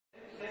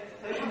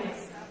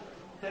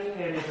Tell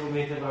me a little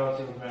bit about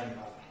your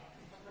grandmother.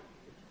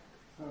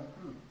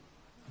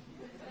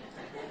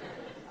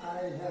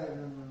 I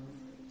had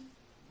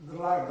the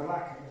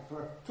luck to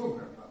have two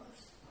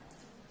grandmothers.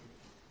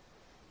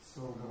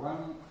 So the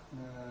one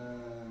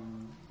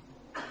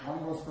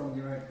was from the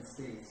United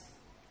States.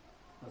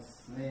 His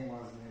name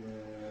was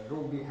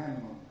Ruby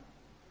Hammond.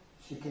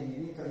 She came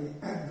in Italy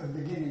at the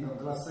beginning of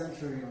the last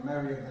century and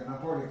married the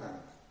Napolitan,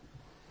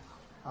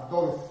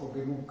 Adolfo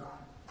De Luca,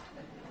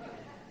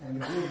 and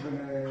given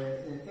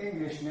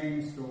English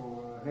names to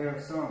their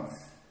sons.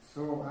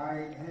 So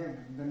I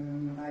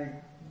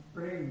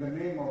bring the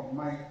name of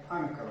my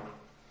uncle,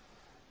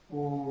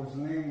 whose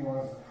name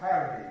was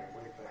Harry,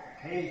 with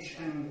H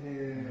and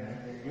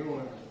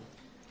U.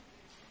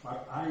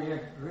 But I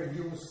have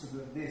reduced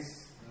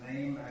this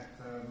name at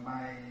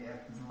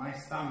my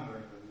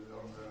standard,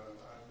 of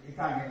the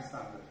Italian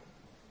standard.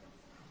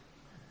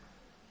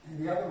 And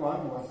the other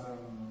one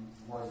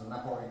was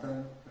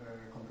Napolitan,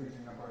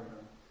 completely Napolitan.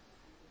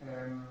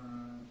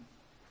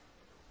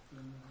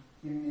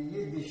 In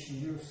Yiddish,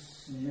 you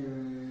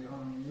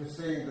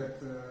say that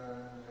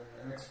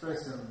an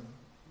expression,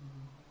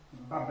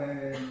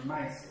 "Babe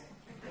Meise,"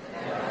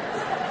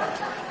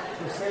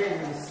 to say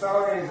the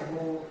stories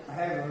will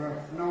have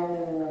no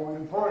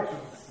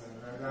importance.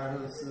 That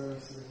is a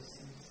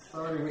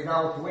story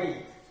without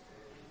weight.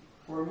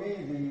 For me,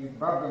 the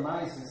Babe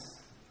Meises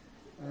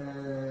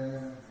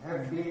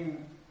have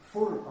been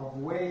full of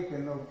weight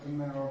and of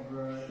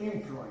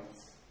influence.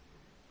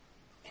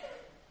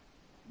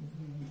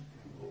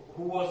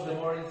 Who was the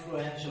more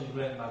influential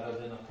grandmother,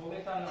 the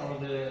Napolitan or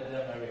the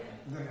American?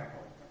 The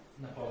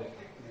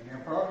Napolitan. The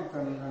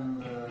Napolitan, and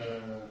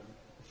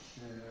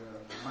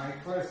my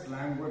first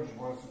language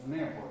was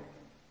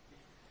Neapolitan.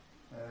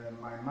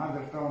 My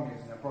mother tongue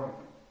is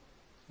Neapolitan.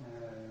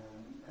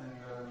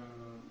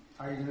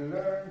 I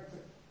learned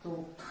to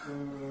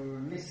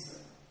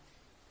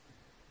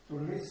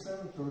listen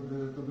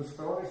to the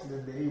stories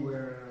that they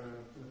were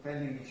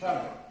telling each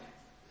other.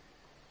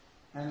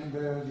 And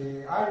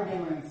the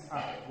arguments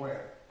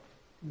were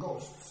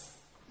ghosts,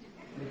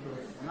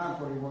 because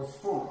Napoli was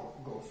full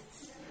of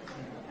ghosts.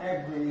 In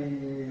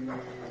every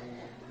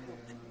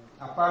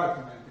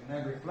apartment, in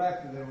every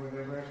flat, there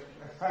were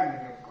a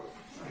family of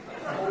ghosts.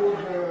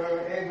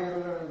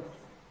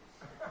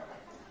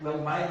 Well,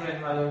 my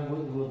grandmother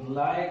would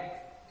like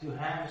to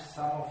have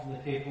some of the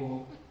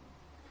people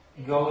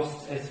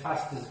ghosts as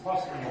fast as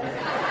possible,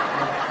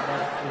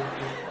 but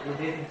it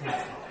didn't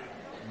happen.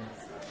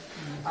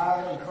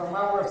 From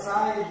our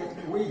side,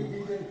 we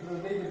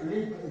didn't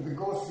leave the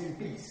ghosts in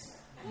peace.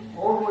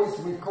 Always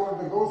we called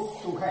the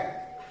ghosts to help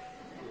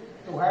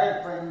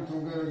and to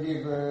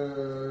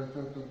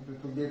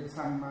give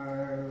some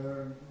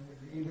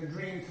in the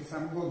dreams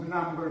some good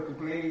number to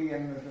play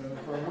and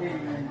for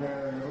win in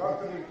the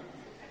lottery,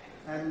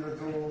 and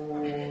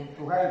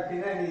to help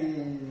in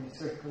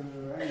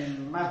any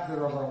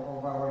matter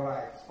of our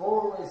lives.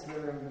 Always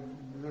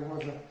there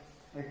was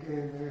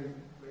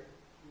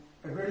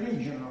a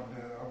religion of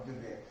the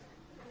dead,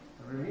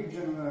 a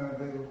religion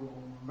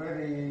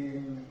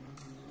very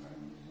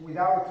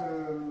without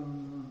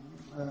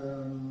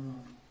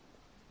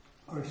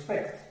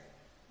respect.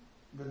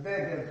 The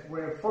dead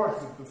were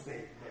forced to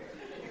stay there.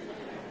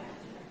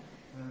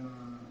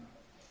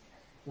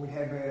 We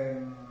have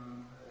a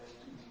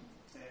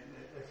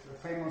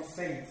famous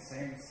saint,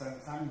 Saint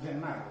San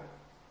Gennaro,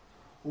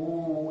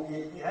 who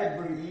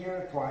every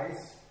year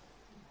twice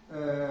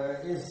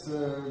is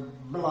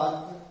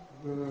blood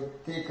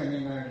taken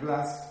in a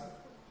glass,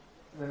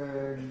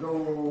 go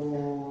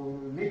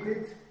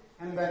liquid,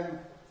 and then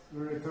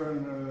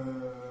return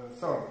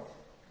solid.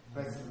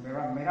 That's the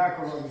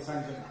miracle of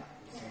San Gennaro.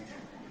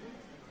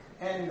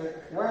 And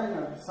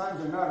when San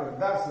Gennaro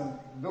doesn't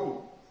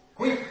do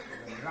quick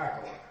the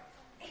miracle,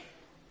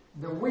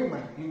 the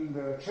women in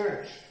the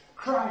church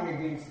cry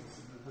against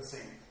the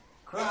saint,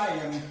 cry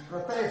and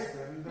protest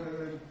and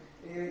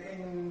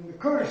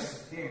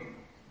curse him,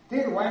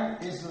 till when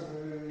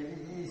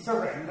he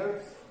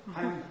surrenders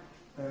and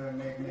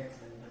makes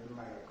the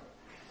miracle.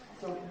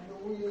 So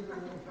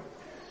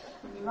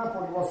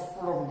Napoli was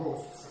full of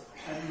ghosts,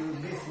 and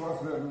this was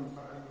the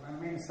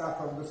main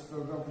stuff of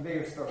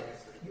their stories.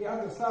 The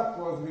other stuff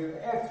was the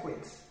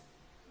earthquakes.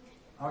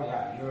 Oh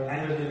yeah,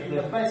 and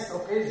the best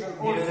occasion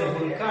also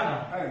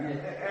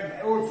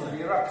the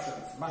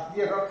eruptions, but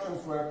the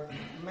eruptions were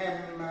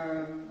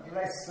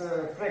less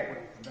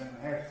frequent than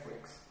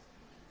earthquakes.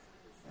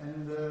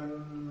 And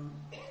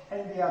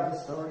the other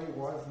story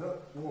was the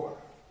war.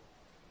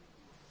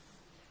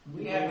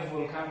 We have a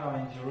volcano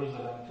in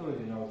Jerusalem too,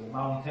 you know, the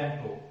Mount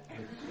Temple,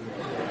 which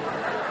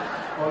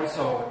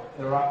also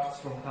erupts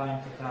from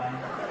time to time.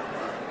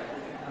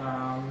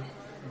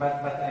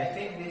 But I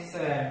think this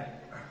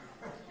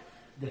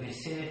the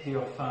vicinity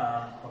of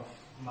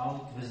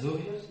Mount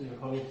Vesuvius, do you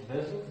call it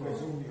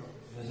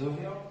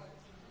Vesuvio?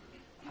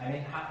 I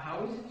mean,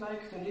 how is it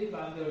like to live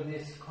under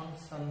this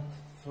constant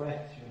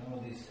threat, you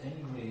know, this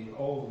angry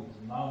old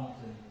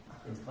mountain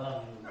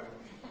above you,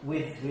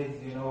 with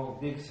you know,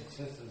 big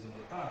successes in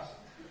the past?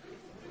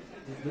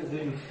 Do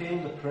you feel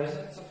the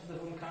presence of the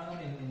volcano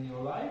in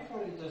your life,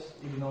 or you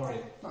just ignore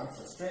it? No, it's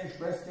a strange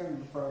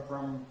question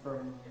from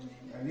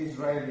an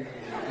Israeli.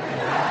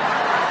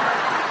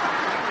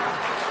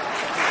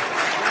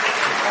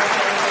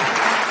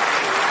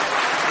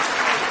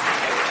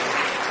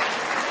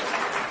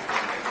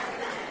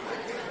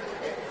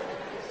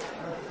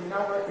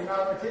 In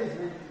our case,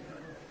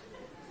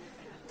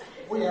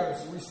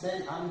 we stay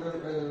under a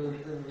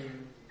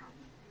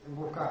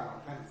volcano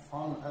and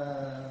on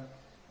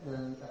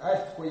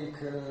earthquake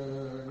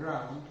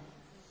ground,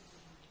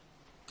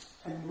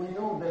 and we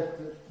know that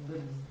the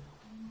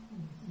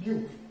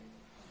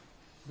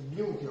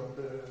beauty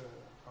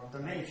of the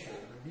nature,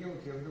 the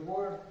beauty of the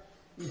world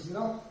is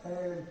not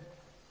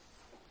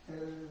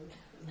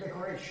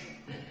decoration.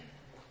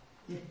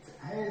 It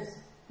has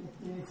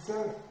in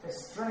itself a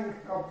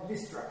strength of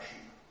destruction,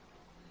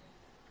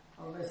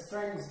 of a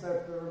strength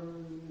that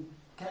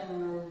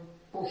can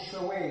push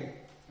away,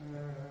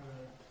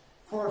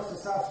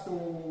 forces us to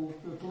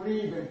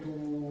live and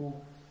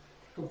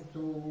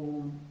to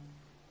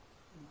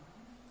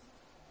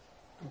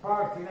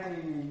part in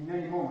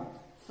any moment.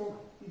 So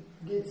it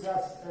gives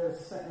us a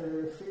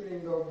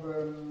feeling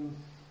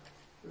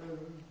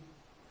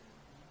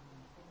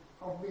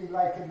of being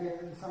like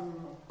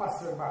some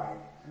passerby,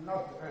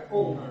 not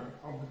owner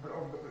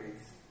of the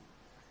place.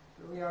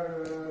 We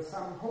are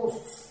some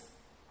hosts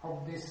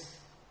of this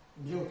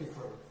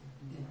beautiful.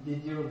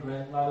 Did your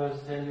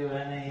grandmothers tell you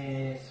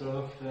any sort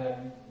of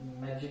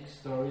magic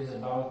stories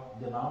about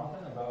the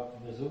mountain, about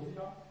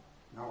Vesuvio?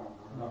 No.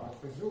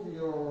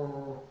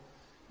 Vesuvio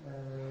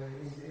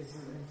is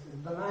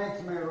the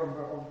nightmare of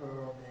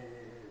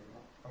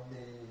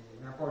the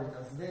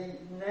Neapolitans. They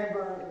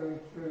never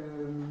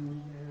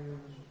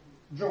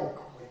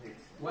joke with it.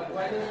 Why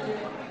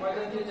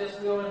don't you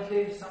just go and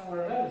live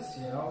somewhere else?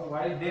 You know,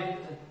 why build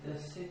a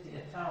city,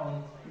 a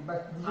town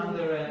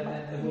under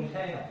a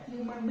volcano?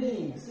 Human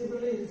beings,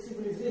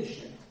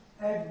 civilization,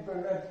 have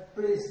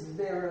placed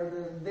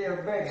their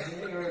beds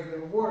near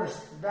the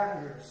worst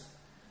dangers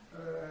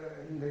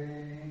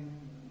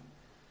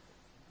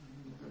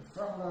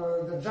from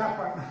the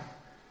Japan,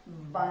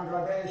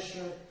 Bangladesh,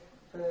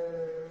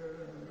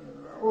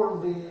 all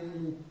the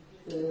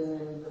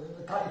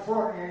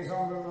California is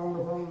on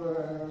the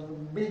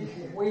big,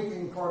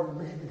 waiting for the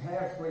big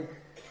earthquake.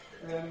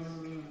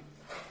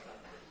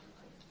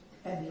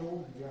 And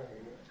you,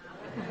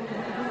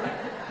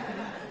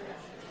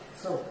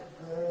 so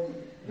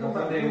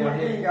human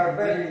beings are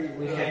very.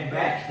 We came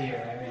back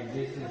here. I mean,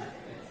 this is.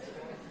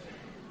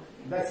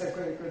 That's a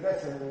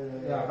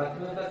yeah, but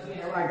we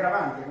è un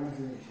aggravante, come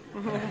si dice.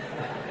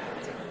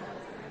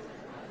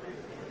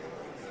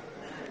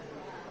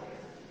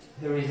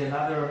 There is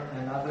another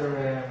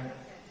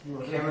you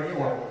already knew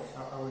how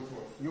it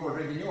was. You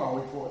already knew how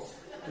it was.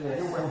 Yes.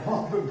 You were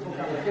wanted to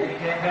come We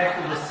came back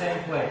to the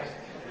same place.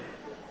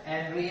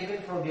 And we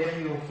even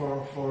forgave you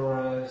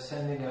for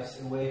sending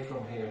us away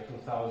from here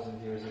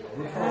 2,000 years ago.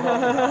 We forgot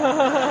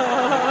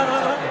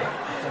about it.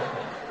 It's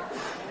okay.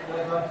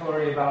 Don't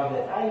worry about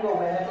that.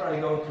 Whenever I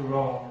go to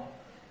Rome,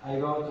 I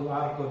go to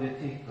Arco de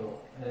Tito,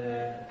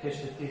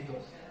 Keshe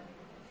Titos.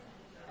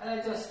 And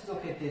I just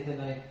look at it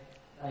and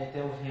I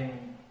tell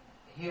him,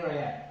 here I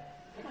am.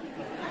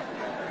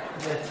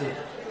 That's it.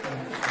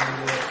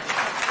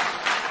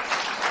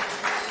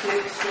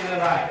 And still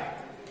alive.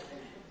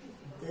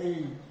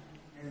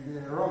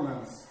 The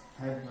Romans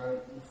have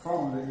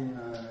found in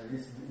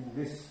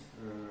this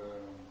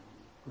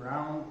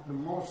ground the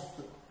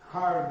most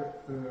hard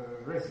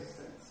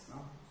resistance,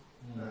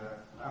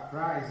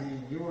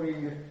 uprising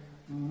during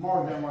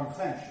more than 1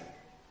 century,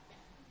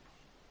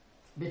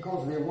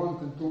 because they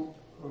wanted to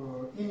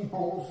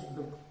impose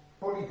the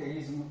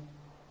polytheism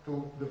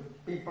to the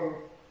people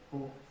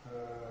who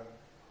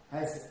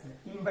has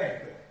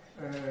invented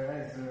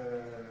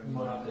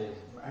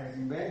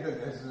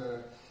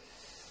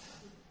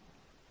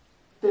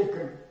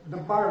taken the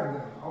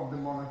burden of the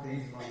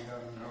monotheism.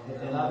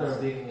 Another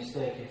big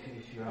mistake,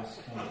 if you ask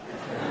me.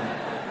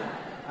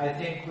 I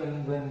think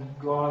when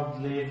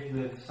God lived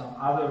with some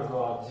other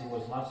gods, he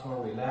was much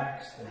more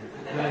relaxed and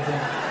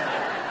pleasant.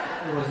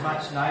 It was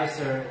much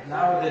nicer.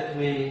 Now that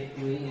we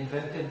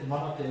invented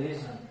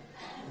monotheism,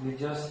 we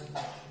just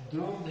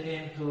doomed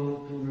him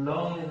to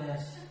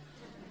loneliness,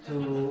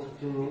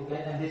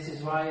 and this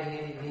is why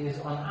he is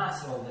on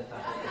us all the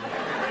time.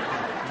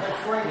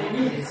 That's why he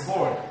needs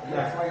bored.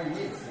 That's why he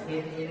needs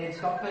he needs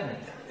company.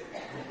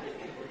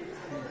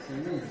 He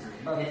needs,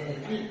 but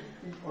he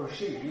or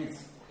she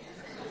needs.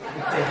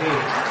 It's a he.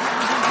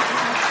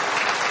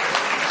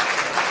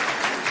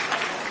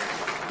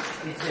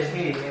 It's a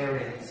he,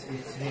 Erri. It's he.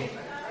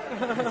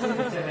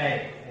 It's a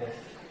male. Yes.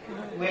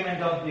 Women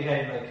don't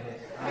behave like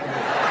this.